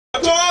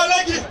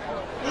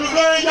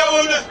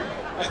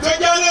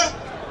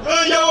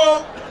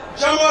Yawo,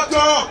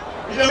 Chamaton,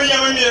 il est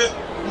meilleur.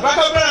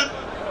 Bakaban.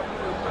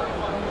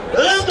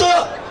 Lento.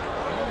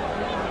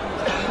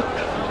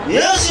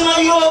 Yes,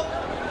 Mayo.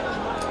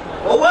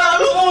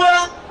 Owaluwa.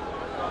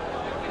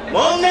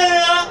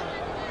 Monera.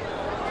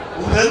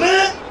 Uheme.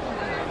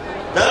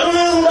 Daru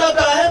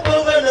undaka hepo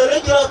venere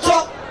kirato.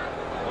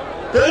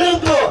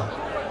 Lento.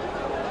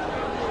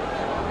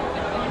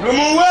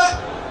 Lumuwe.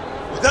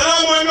 Utana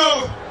mweno.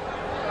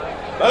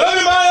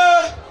 Balami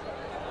baye.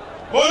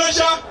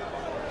 Bonacha.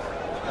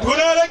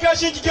 Tuna leka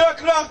shinki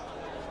kira.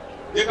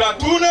 Ika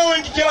tuna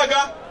wengi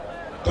kiraga.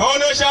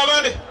 Tone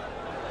shabande.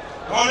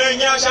 Tone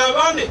nya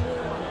shabande.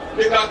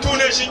 Ika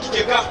tuna shinki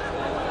kika.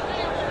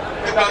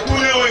 Ika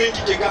tuna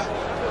wengi kika.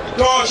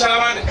 To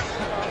shabande.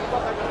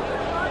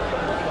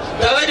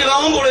 David va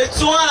ombole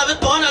tsuana ve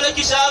tona le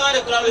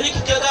kishabande kula le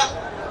kikega.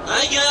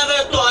 Ai gina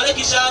ve to ale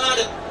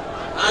kishabande.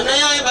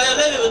 Anaya ba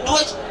ve ve to.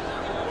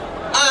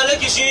 Ale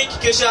kishi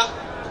kikesha.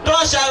 To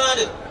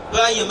shabande.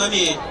 Ba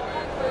yemami.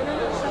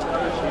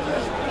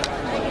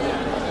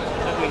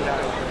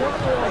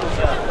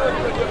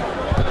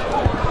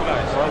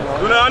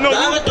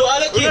 David to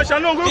ale ki.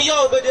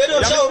 Yo be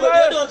de so be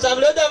de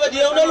samle David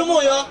yo na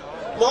lumo yo.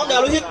 Mo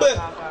ngalu hikbe.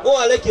 O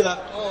ale kila.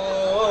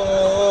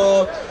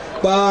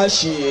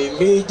 Bashi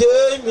mi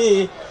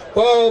demi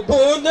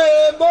obune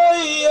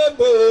moye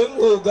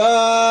munga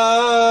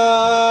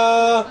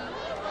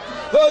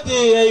Odi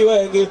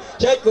eywengi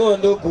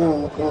chekondo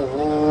kuku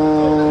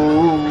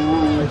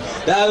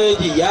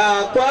Davidi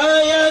yakwa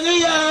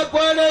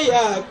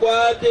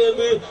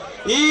temi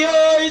Iyo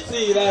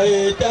isira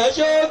eta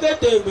shoke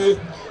temi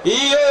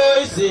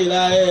Iyo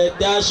isira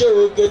eta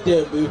shoke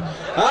temi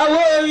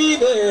Awo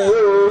ine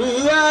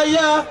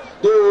oriwaya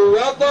do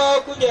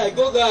wako kunya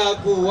goga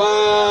kuwa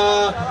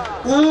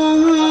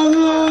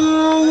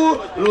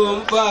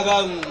lumpaga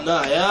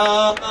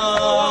naya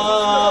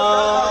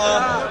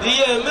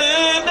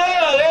yemena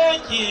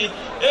leki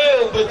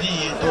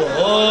ebedido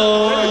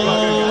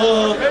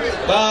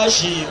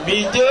bashi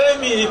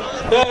mitemi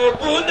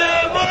babune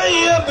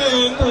maya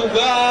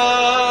bunga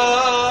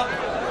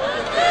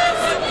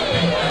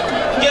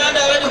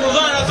ngenda wedu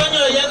kuvana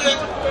fanyo yenge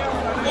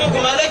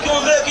kumaleki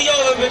umveki yo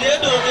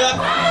ebedido ya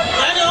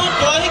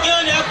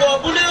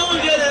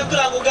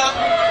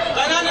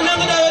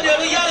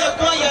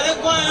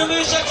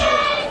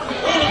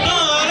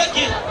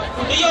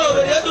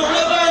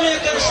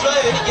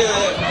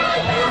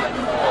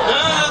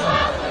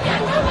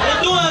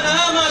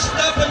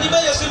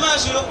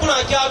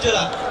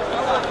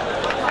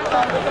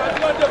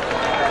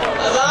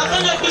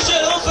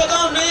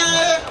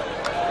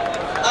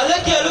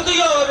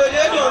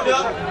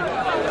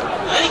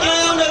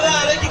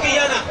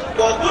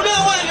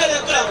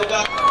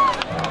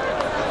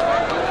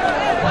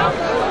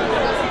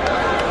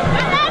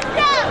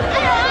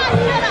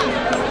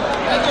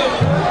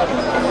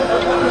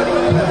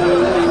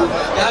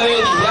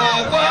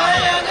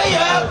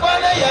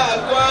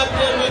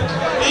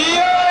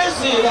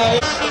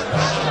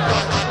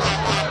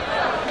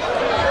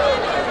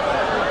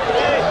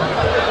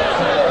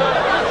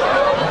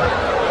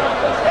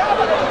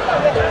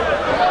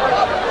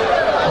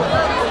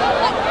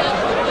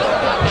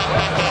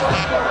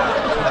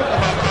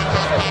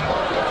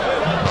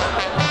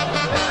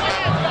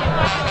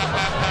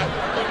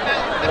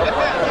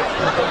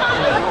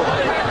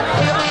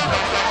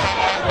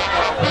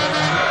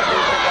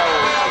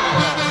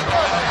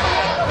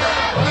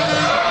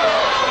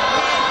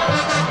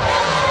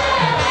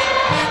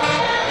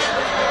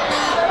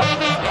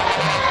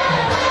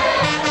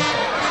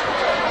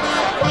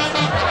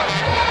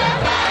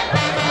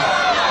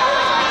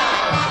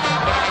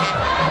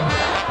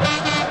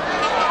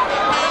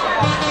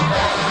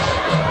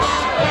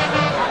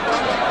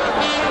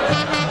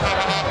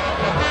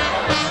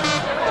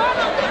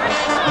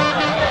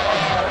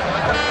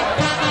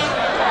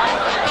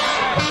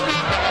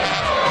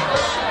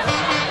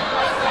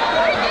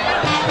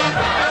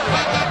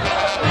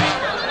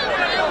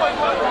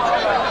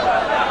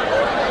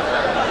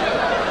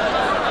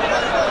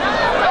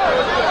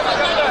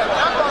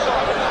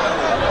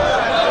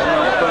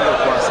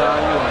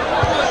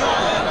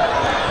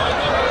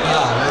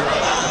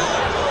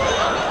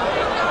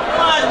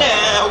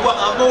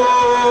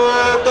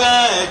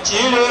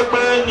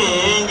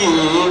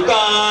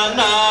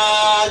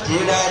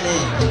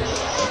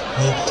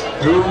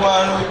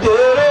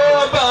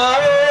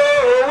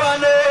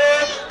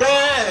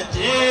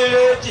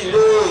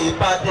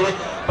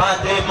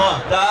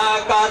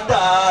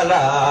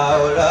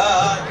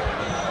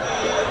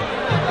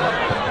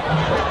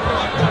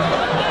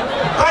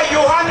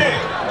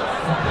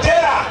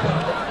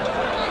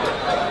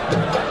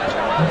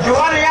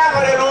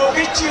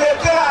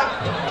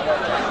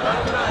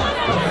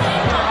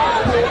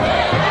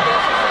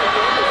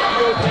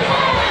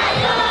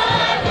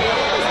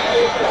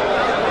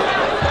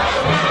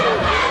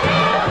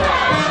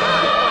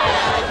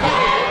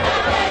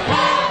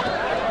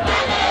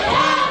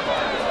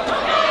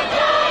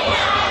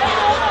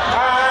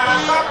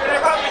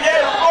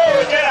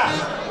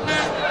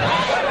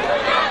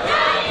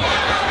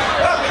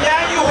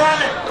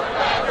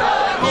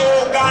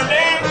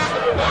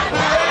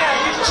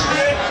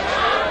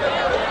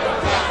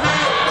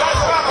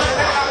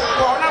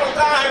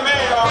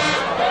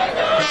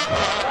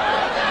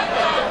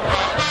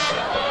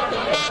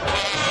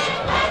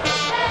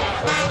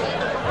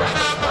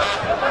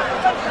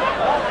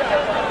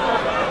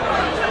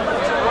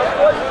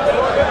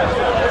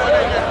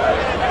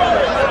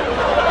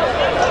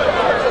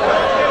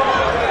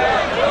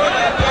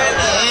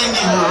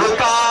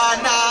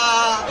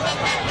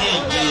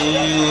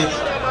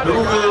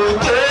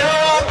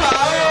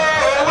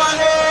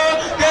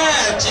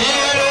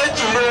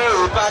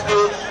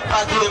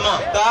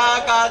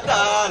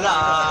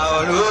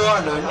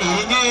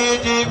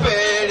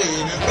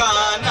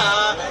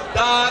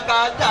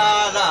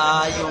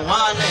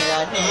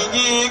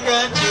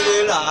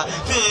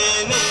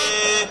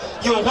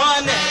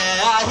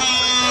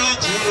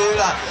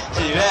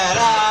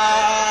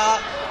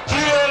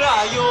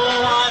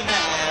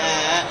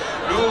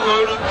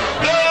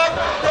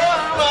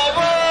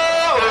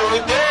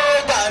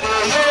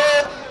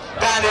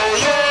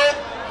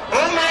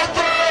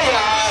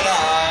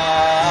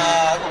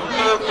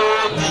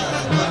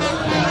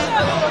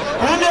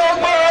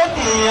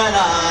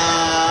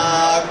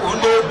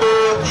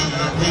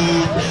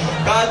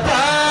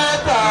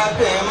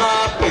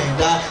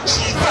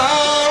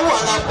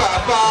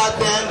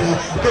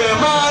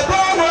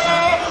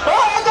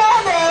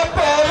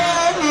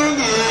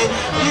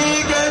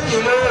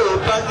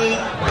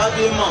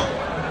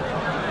bâtiment.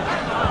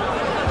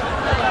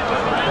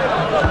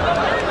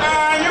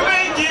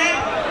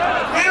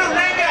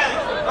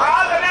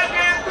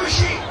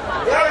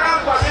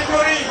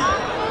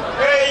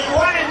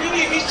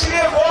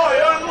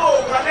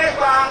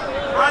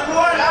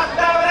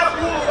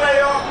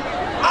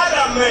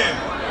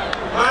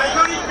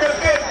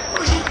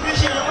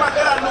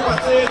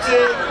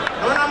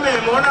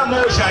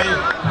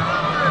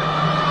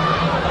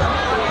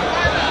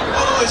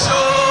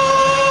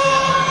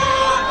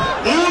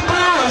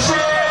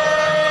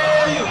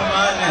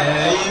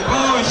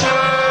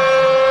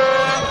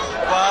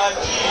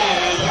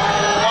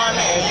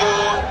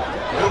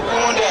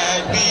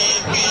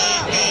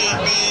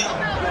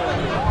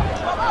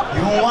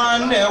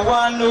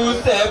 One who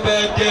said,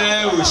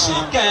 she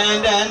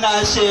can't and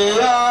I say,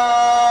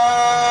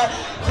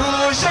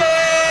 Boucher,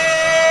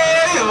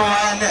 you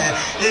want it,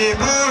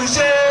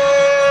 Boucher,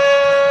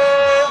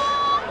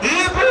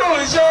 you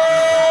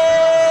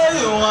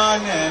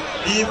want it,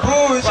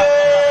 Boucher,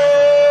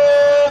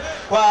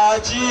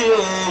 what you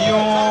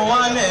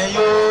want it,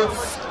 you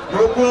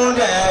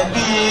couldn't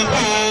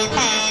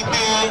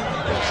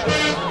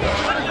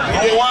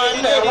you want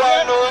the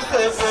one who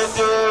said,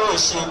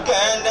 she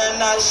can't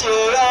and I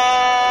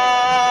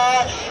say,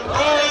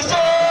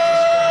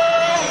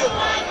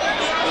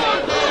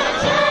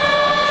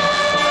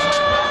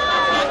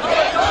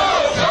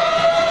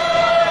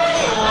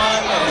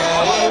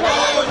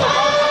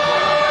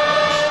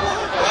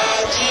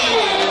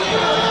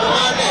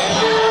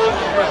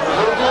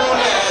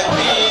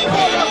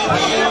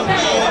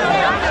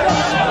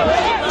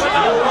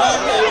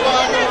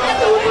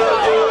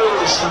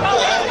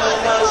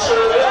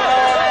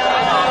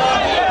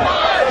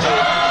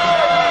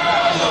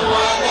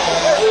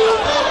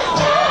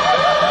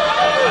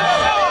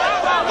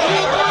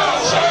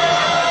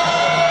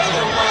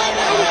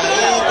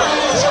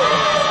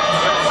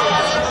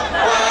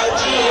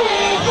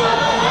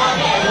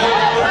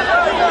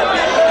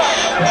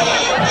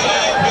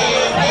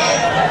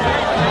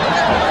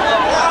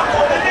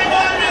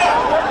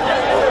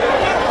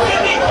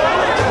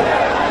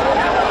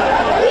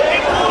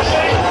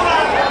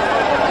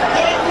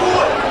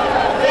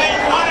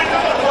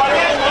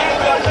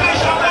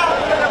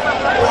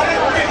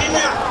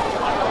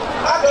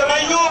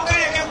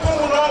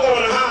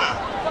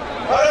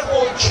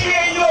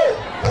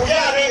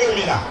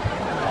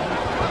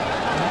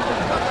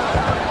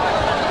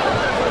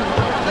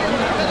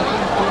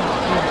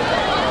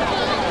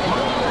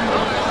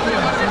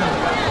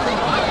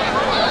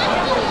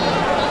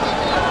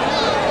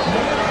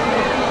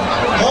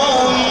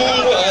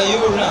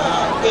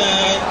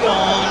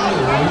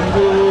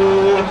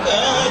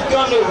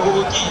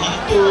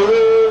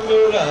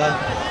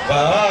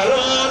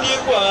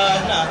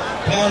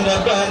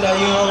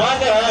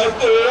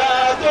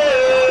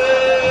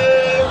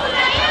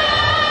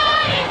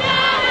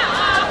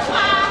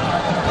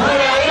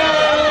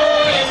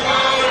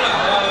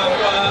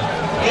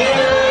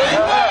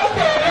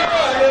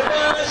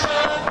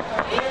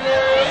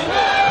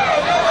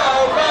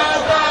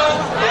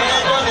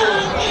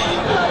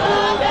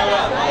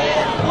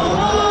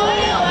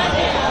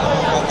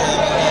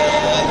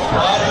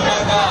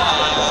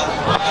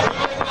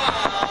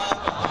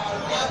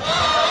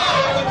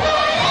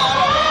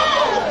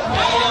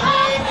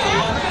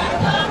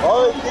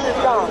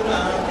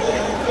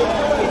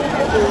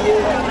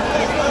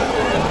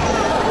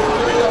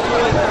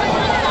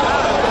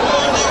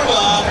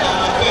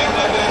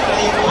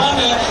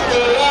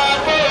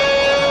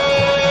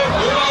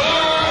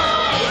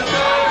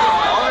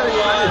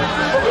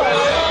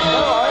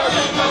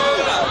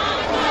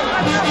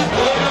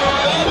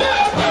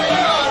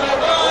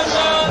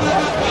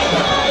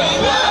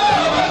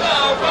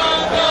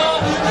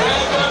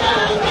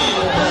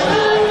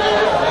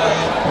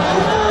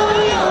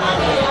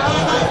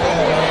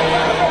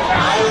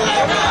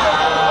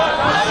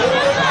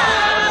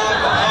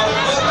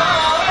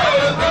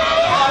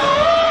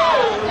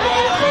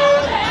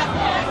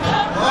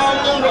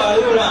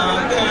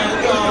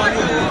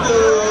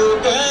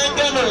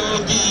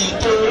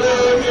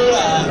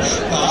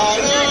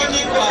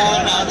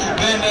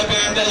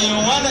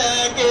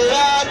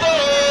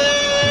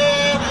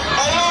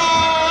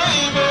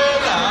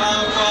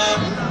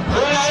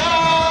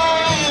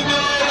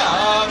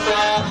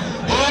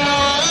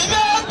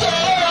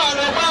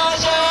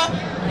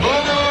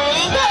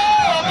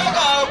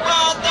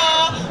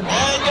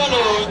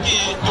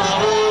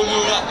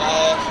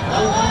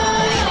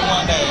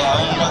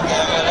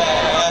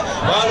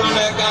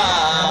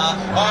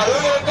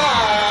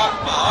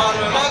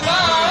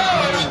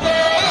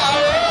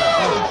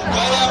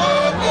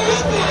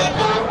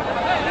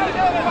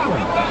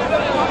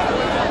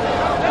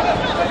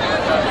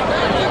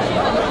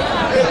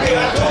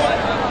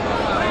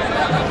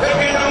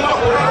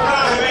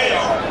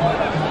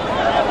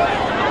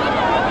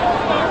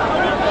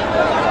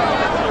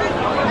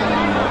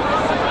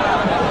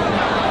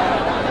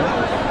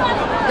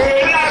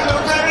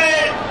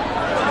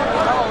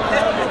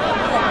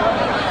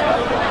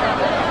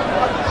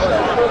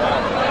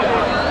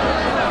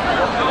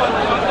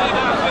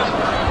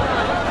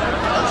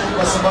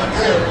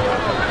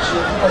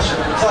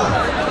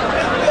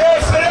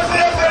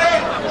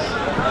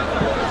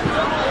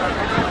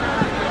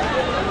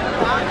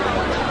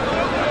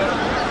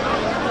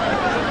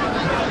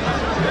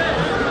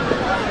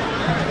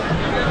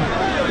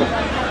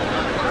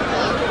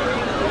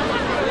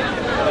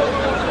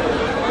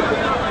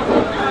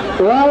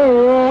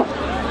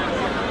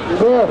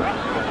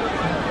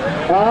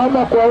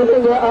 Ama kwa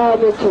ule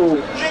ametu.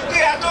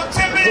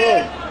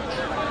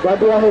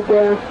 Baada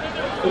hapo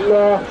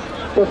ila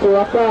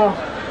kusuaka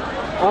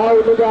au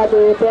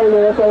ndio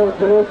pale kwa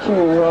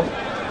uzoefu.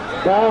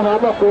 Da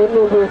hama kwa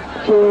ule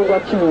chunga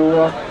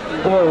chiwa.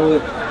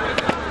 Ndio.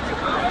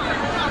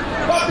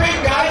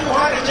 Wapinga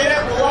yuhari jere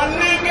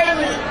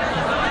kuwaningeni.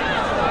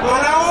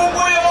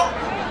 Wanaunguyo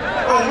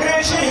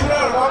angeshi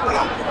hilo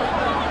wapla.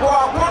 Kwa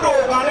kudo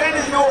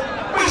maneni yo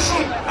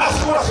bishi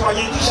asura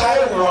swajijisha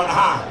yeye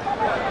wana.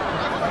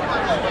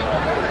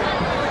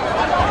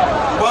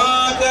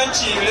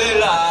 Chile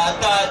la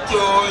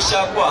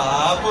tatosha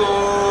kwa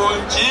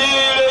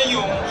chile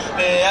yung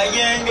le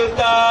ayenge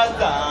ta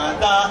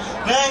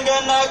nanga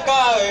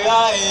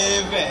nakaya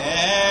eve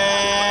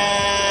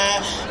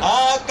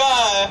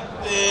aka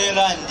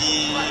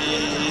landi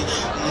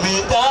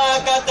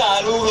mitaka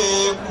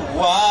taluhe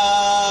kuwa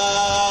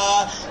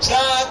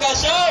shaka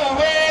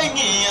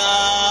shawengia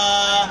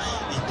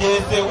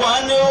itese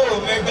wane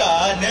omega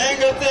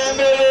nenge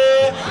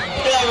tembele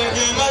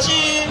kawegi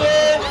mashine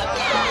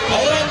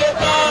ayenge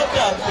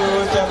tata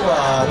kucha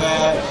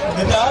kwawe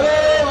mitale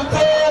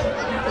mte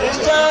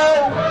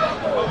ishau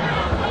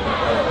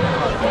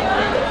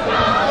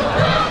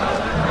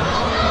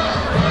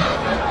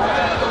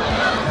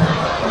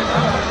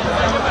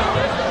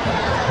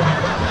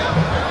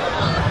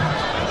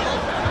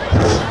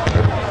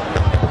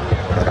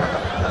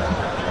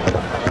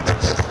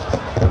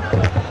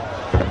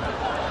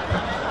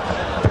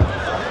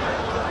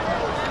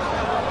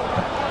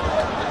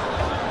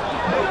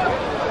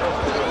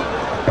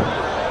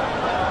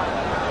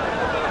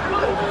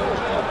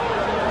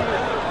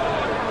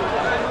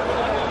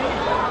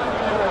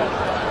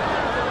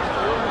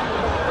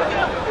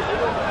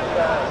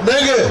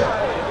Nege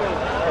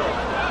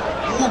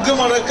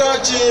Mugama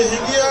nakachi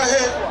hingia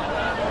he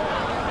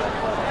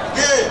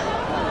Ge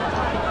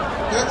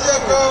Katia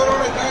kaoro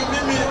na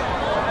mimi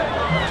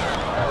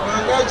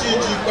Nakachi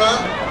jipa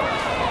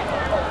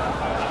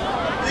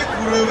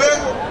Ikureve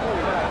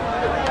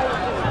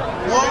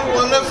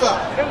Wanefa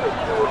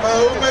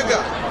Omega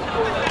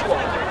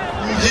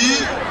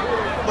Mji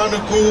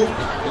Manuku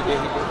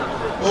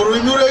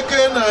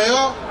Orunyureke na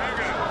yo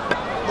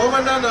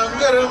Momana na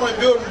ngere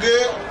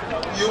mabionge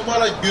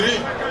Yumala Giri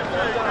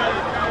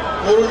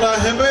Uruna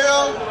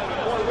Hemea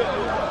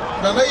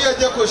Nanaya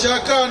Jako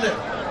Shakane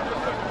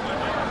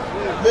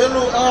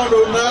Menu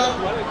Aruna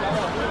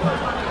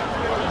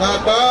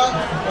Naba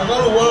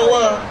Nanaru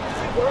Wawa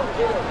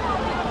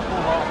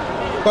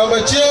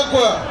Baba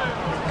Chiekwa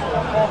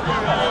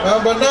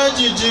Baba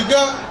Naji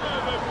Jiga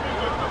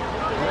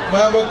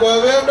Baba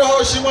Kwavendo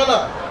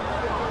Hoshimana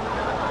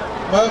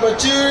Baba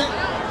Chiri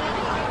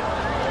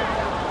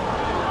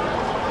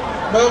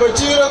Baba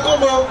Chira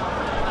Kumo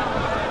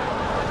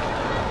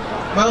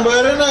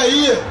Mambarena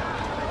iye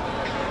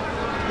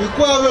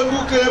Ikwa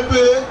wenguke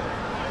epe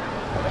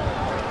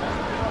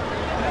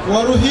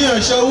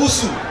Waruhia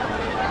shausu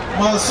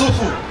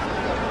Masufu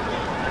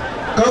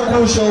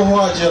Kaku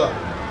shauhuajira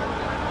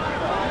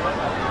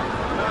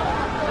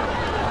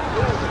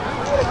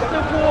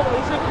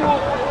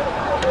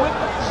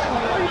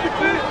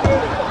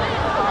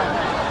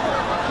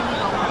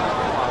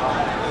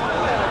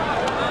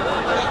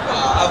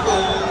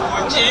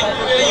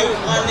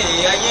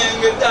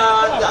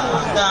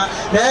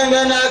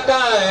Nanga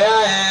nakaya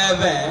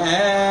eve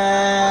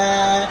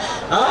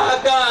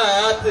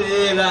akaya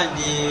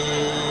tilandi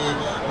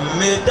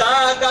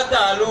mitaka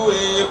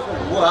talue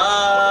kuwa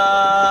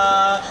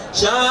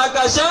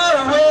shaka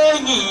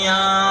shawengia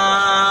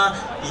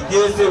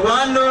itese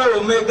wano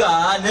omega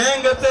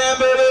nanga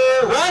tembele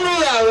wano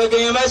yawe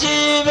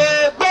gemashive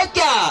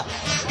beka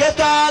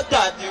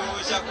ketata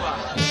tiusha kwa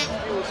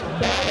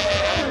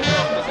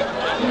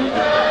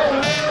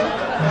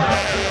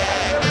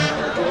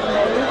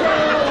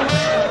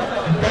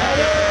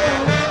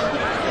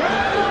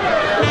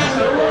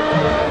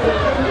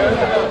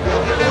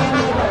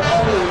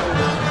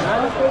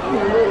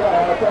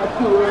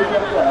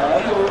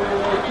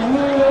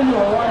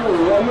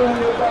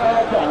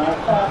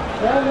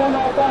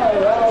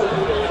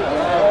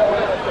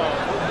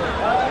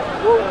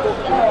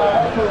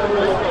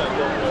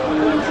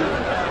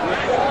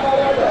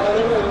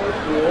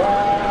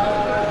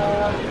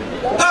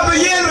Abu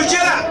yenu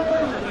jela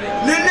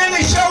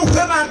Nenenge shau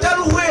kama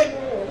antaluwe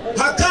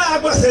Haka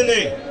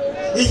abasene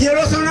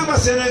Ijero sana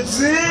basene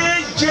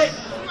Zije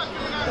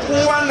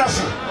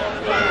Wonderful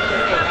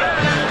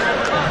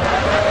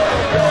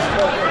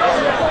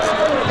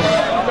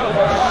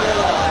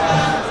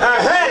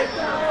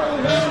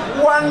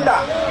Wanda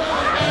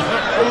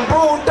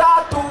Mbu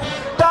tatu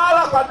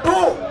Tala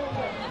katu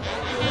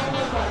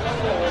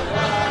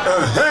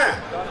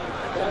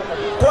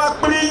Kwa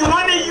kuli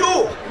yumani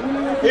yu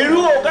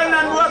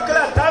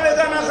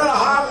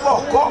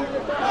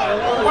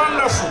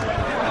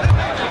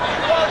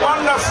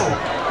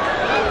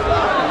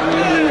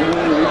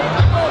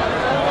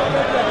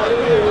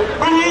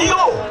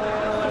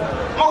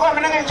Ila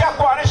mnenge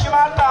chako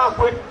anashimata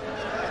kwe.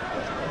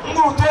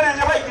 Ngu tene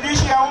nyaba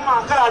ikilishi ya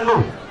kala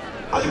no.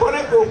 Alibone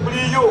ko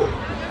kuliyo.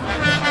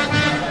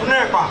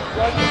 Unepa.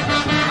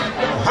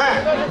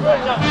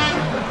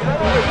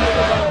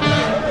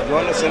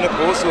 Yohana sene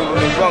poso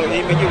ni kwang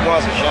imiji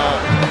mwa sha.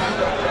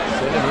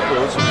 Sene ni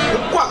poso.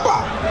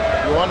 Kwa.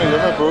 Yohana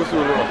yeme poso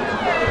lo.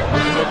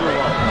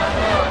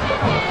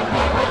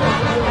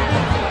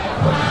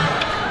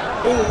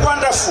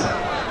 Wonderful.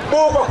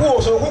 Boba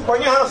ko so ko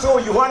kwanya ha so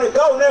Yohana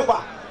ga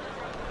unepa.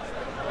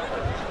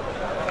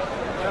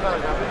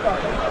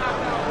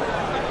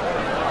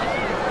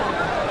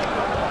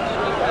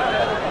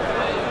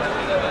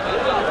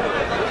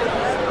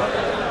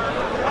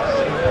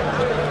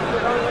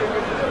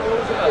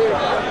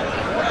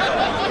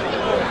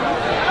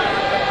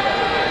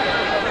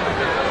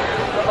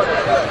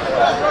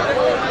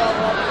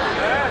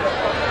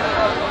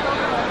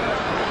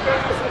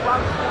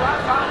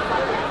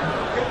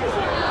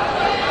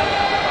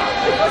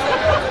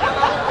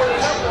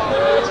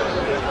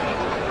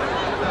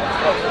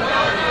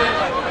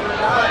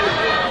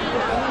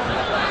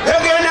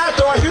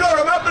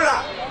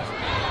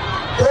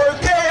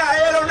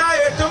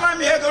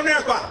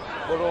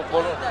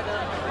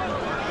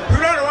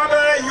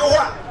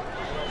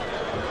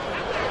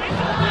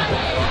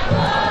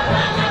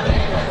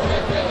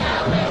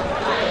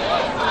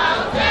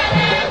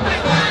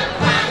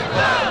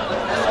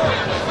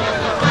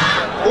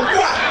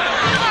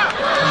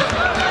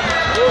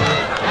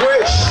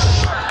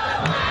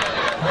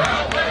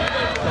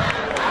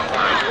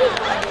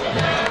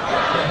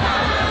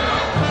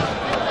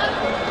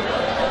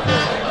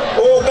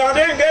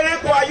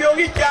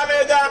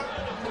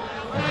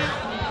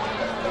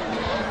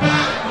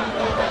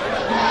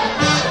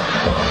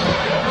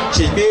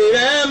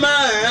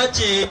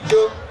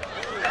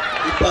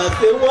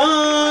 Ipase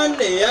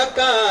wane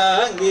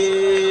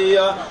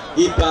akangia,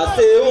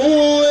 ipase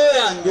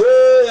ange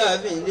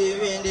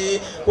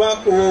vindi kwa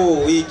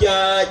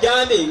kuija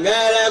jami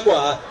ngere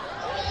kwa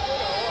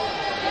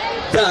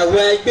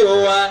tawe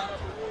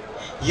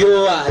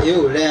yoa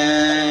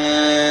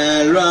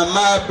yule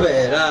lama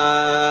pera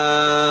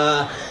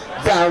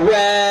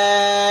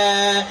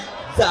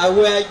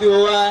tawe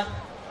yoa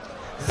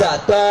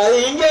zata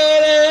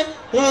ingere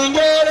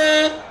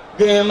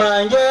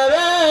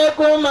Gemangere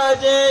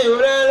kumaje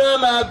urelo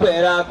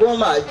mapera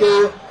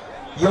kumacho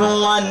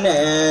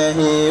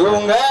Yohane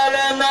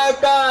ungere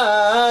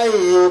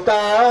nakai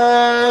ka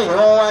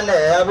Yohane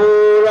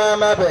abura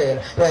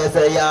mapera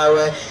Pese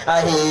yawe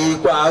ahi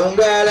kwa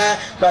ungere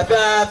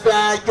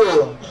Pasa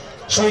jo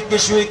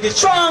Shwiki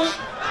chwang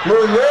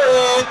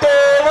Lulete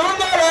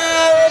ungere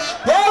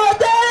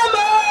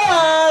Yotema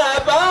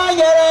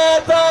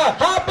Pangere ta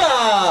hapa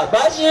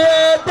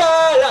Basheta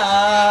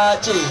la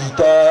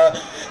chika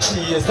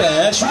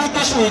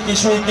Shwiki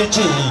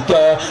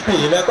chica,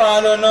 pila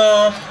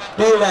quanono,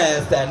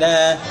 pila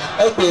sana,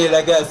 a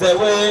pila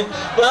gasawe,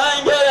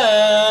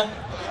 Bangara,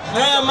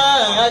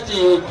 Hama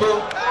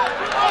chico.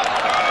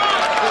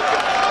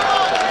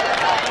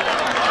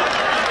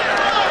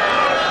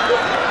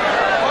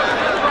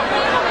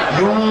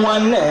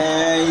 Yumane,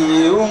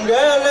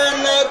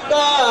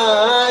 Ungalanaka,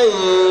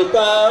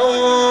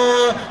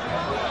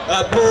 a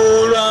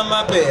pura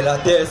mapela,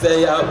 tese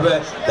yawe.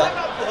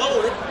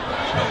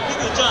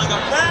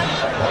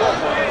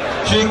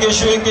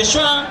 Shwiki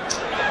shwa,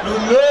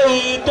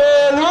 lumete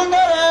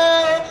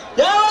lungare,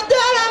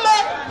 yawaterame,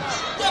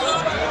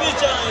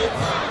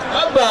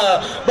 abba,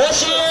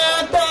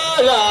 bashiata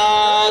la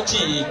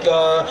chica,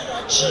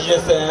 she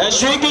is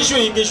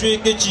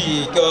shwiki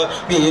chica,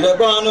 bila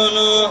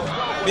quanono,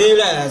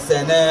 bila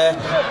sene,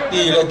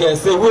 bila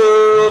gasawu,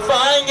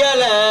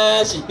 fangala,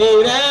 she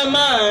bila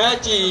ma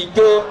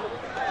chico.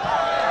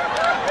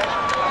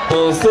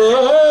 Tese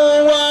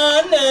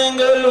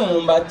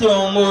wanengelumba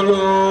tiomulu,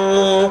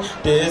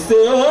 tese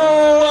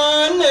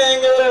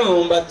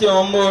wanengelumba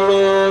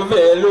tiomulu,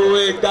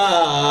 velueka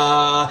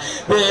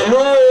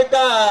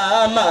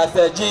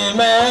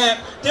masajime,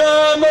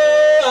 tiomu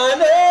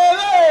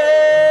aneve,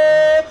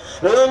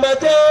 lumba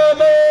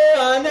tiomu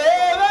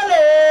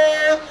aneve,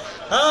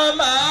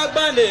 ama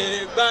bande.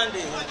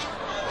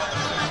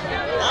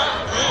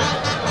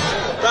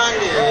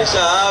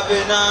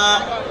 Shabina,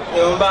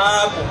 Yumba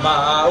Kuma,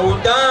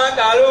 Uta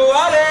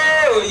Kaluare,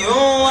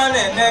 Uyuan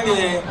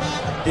Nenge,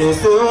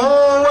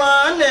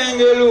 Tesuan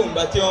Nengelum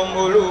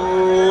Batiomulu,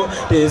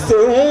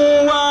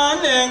 Tesuan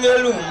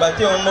Nengelum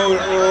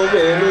Batiomulu,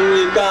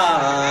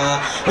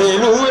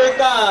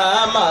 Beluika,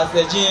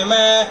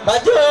 Masajime,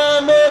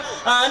 Batiomu,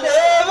 and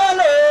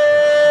Evano,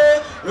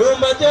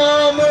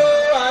 Lumbatomu,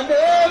 and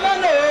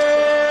Evano,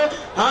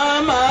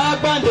 Ama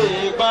Bandi,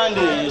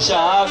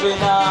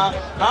 Shabina,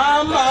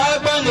 Ama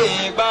Bandi,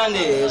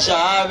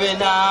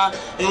 Shabina,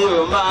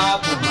 Yuma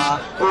Kuma,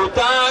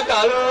 Uta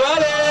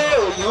Kaluare,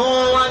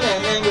 Uyuan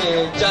Nenge,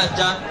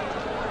 Chacha.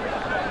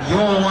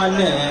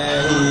 Yohane,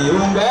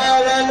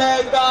 Ungere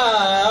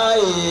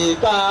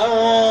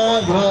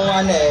Kao,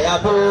 Yohane,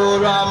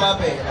 Abura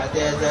Mapera,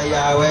 Tesa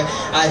Yawe,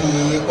 Ahi,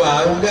 Qua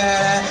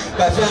Ungere,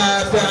 Kasa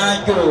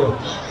Sancho,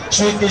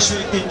 Shwiki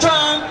shwiki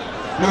chang,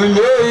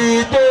 lunyo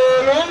ito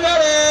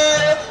lungare,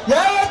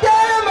 yawate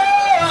mo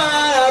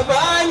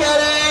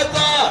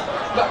apanyareta,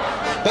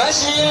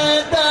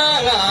 bashiyeta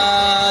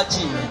la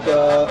chica,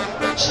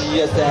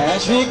 shiyata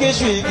shwiki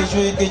shwiki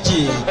shwiki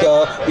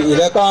chica,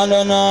 pile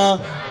kanana,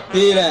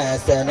 pile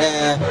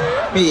sene,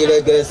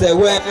 pile gese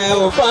we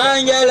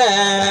ufanyele,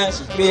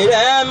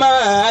 pile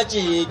ma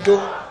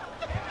chico.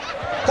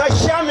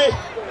 Kashami,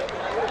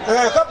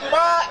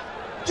 kapma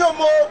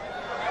jomo.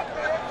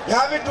 You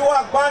have it to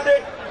work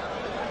bandit.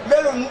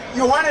 Melon,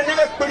 you want a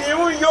nigga pretty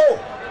yo.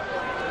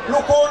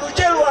 Look on the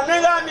jail or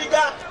nigga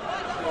amiga.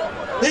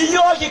 The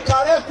yogi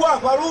carre qua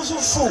parusu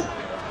fu.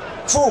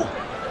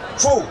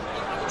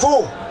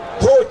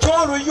 Ho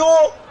cholu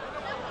yo.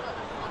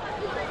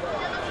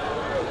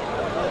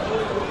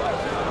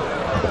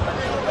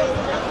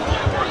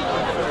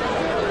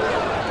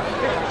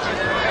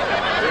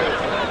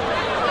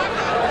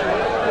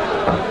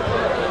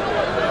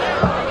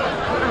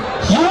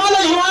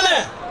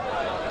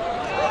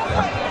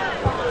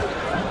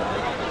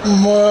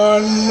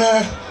 Mone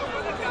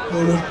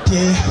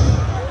Muluti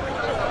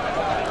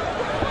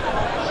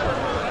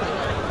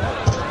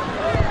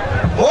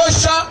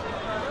Osha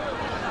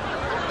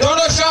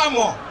Dono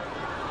Shamo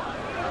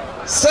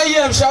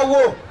Sayem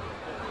Shawo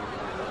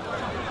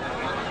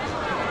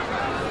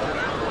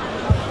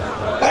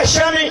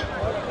Ashami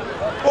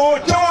O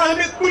Toa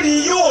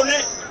Mikuri Yone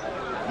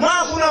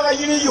Makuna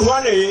Vayini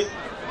Yuhane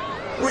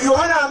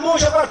Uyuhana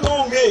Mosha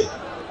Patonge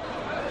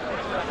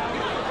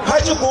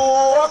Hajuko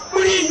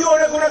wakuri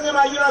yone kuna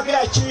kema yuna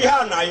kia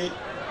chihana ye.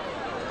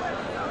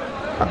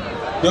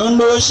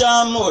 Dondo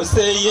shamo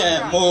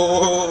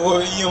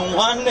seyemo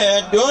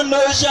yunwane dondo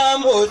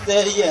shamo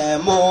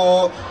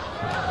seyemo.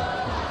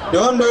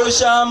 Dondo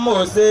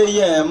shamo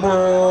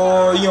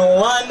seyemo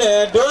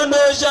yunwane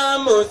dondo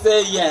shamo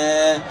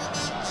seyemo.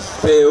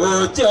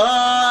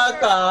 Peotia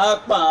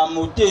kakpa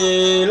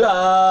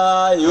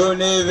mutila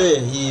yoneve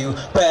hiu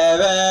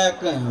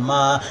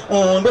pevekma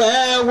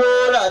unde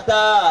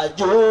wulata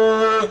ju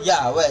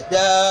yawe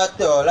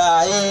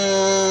tetolai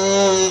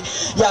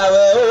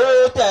yawe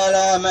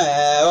uteleme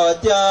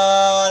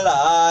otiala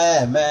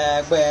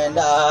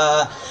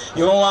emegbenda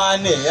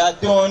yuane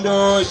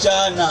atundu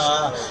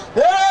shana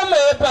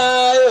eme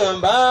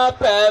pa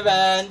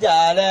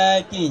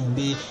pevenjale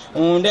kimbi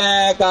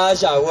unde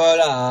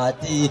kashawola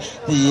ti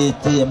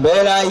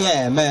mbela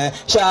yeme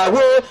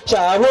shawo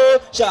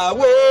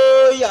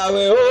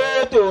yawe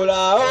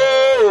otola o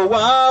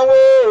wawo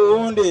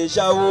unde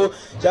shawo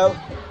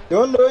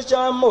dondo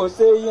shamo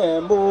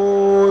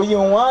seyemo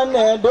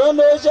yuane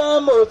dondo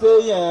shamo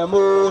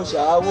seyemo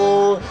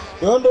shawo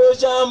dondo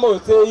shamo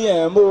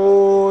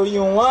seyemo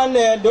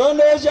yuane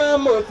dondo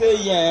shamo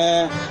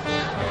seyemo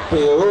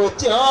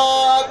Peotia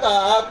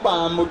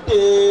kakpa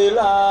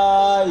mutila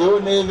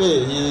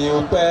yoneve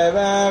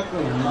upeve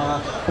kuma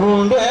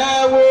unde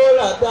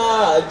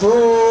wulata ju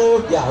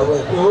yawe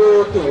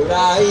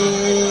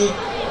tuturai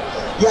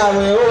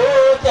yawe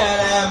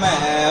uteleme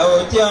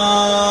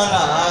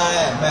utiala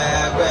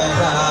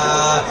emekwenda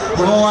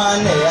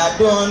yuane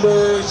adondo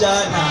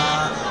shana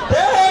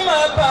tema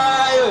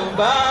payo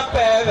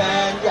bapeve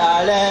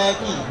njale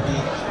kipi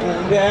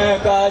unde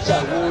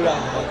kashawula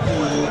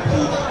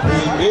kipi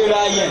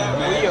Mira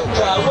yeme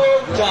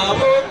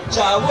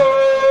chavo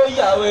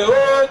yawe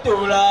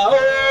otola o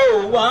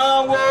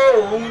wawo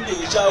unde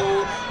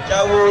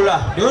chavo la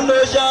dondo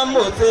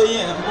shamo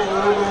seyemo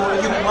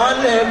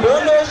yumane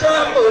dondo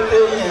shamo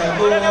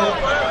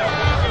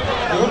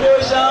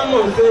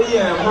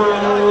seyemo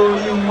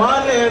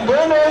yumane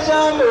dondo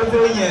shamo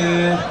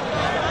seyemo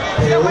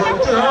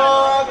Ewotia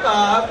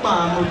kakpa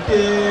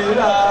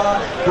mutela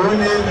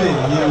doneve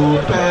yu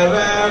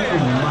peve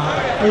kuma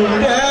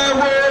unde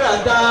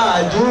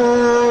Daju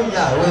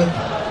yawe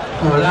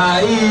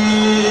kolai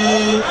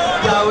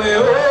yawe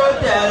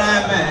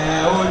oteleme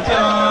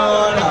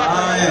otiala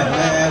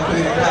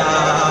emekwenda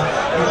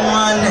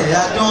mwane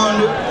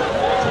atondu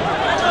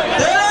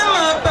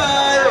tema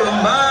payo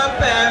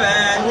mapeve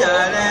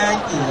njale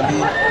kibi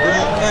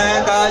unge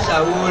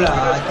kashawula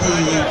ti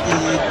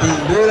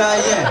mbela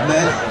yeme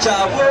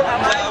chavo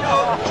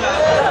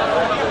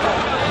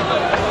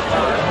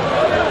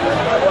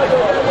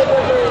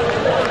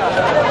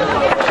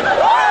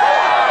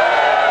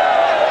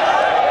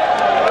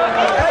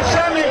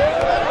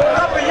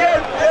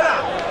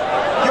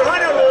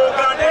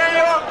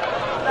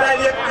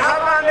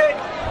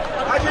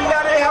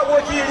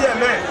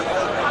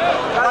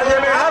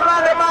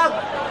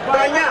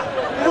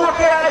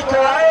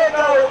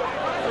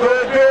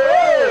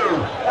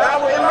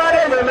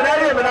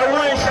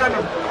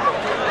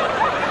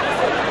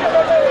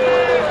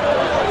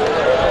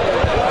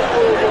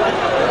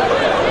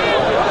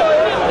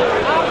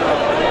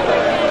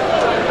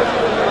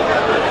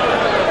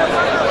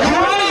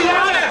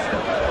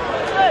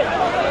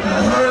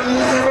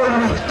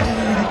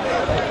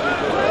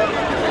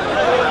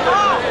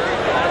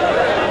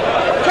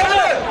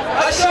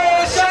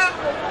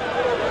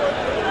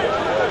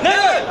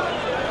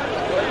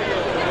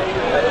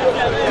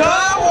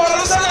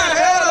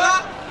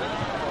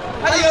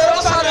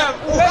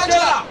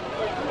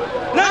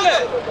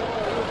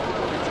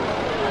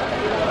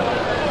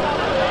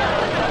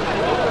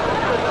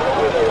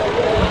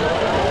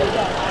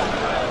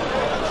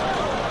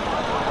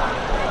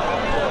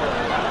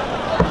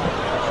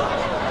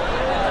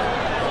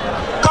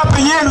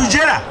yenu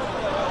jela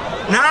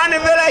na ane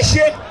vela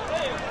she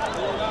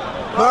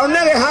ba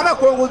onege haba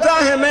ko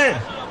nguzahe men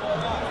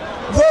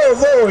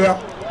vo ya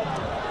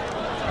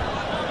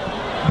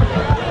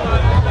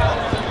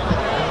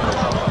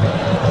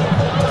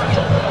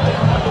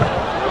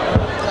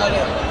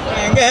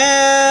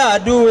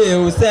Aduwe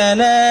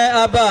usene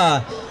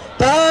aba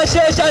ta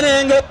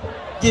sheshanenge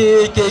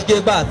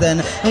ki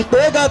basen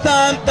mpega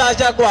santa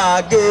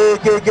jakwa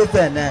ge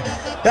sene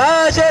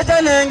ta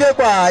sheshanenge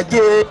kwa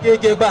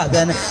ge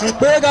basen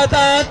mpega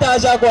santa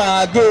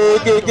jakwa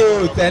ge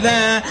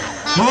usene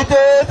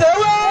ite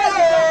sewe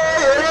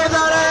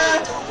yerezare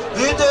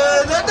ite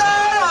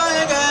zekara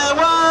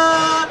ngewa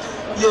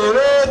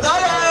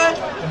yerezare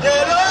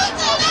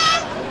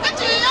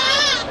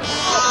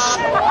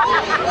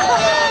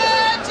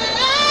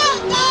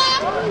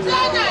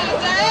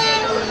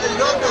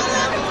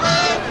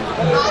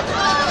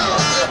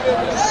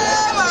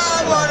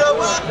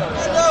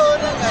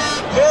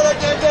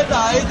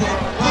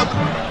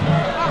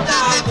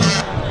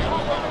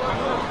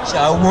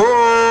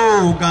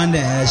Shawu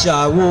gane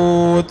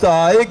shawu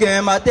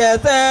taige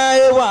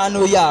matese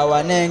wanu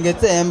yawa nenge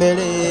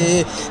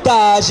tembele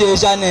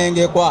tashisha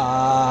nenge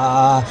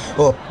kwa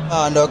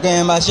ando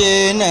ke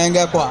mashi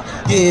nenge kwa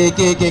ki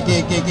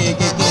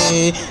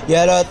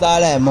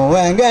Yerusalem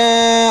wenge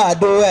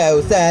aduwe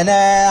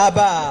usene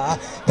aba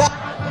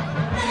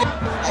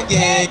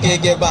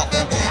ki ba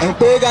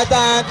mpega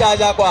tanta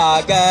ja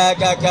kwa ga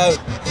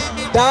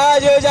ta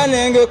jo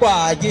nenge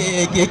kwa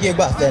ki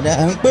basene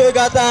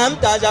mpega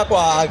tanta ja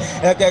kwa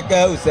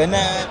ke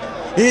usene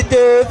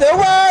ite se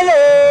wale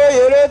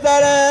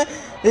Yerusalem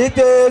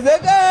ite se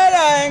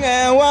kara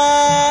ngewa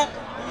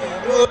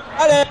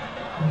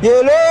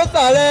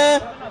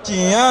Yerusalem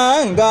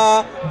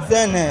chianga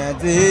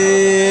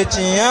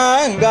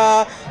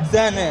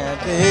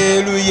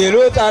senete lu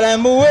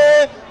Yerusalem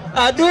we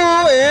adu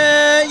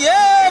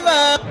yeva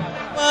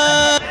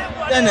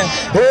sene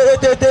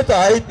te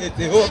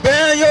taite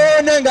oben yo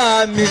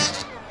nengami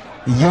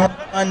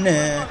yone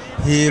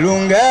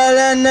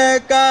hilungele ne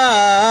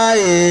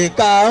kai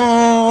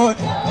kaon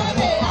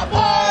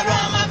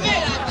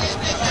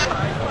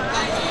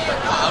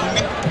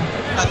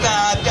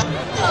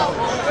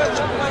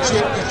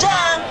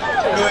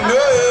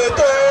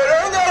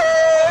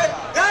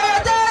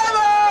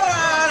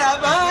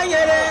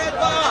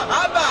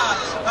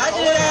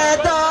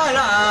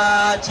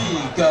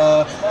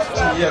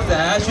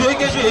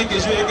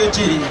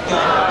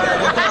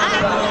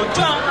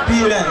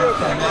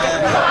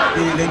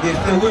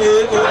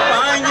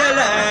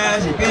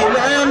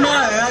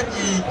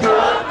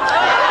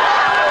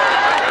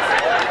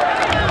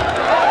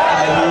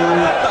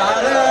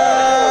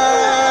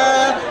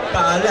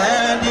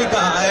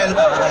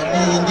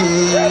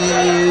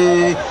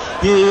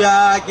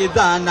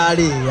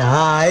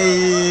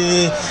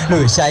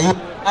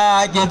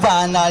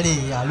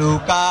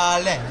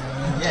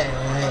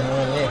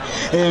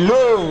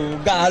Hello,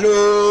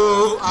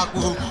 galo,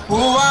 aku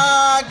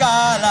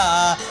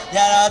uagala,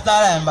 yara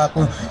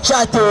tarembaku,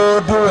 chateau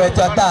du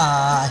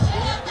etata,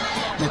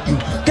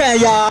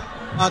 kaya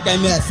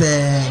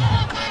akemese,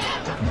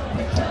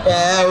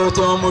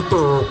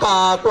 utomuto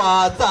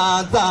kakwa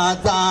san,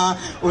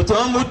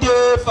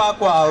 utomuto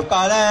fakwa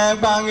kale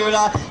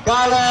bangula,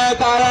 kale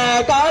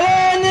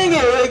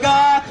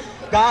ningega,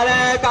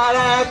 kale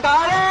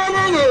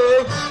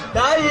ningega.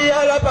 Dai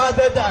la paz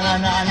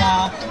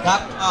tanana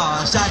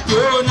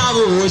chateau na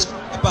bush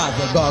paz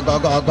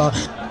go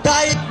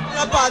dai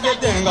la paz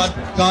tengo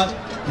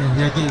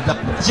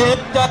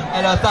jita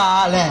la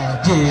sale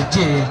ji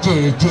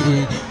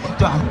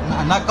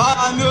na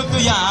cambio tu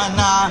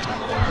yana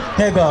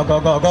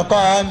go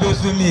cambio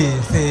su mi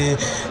se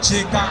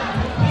chica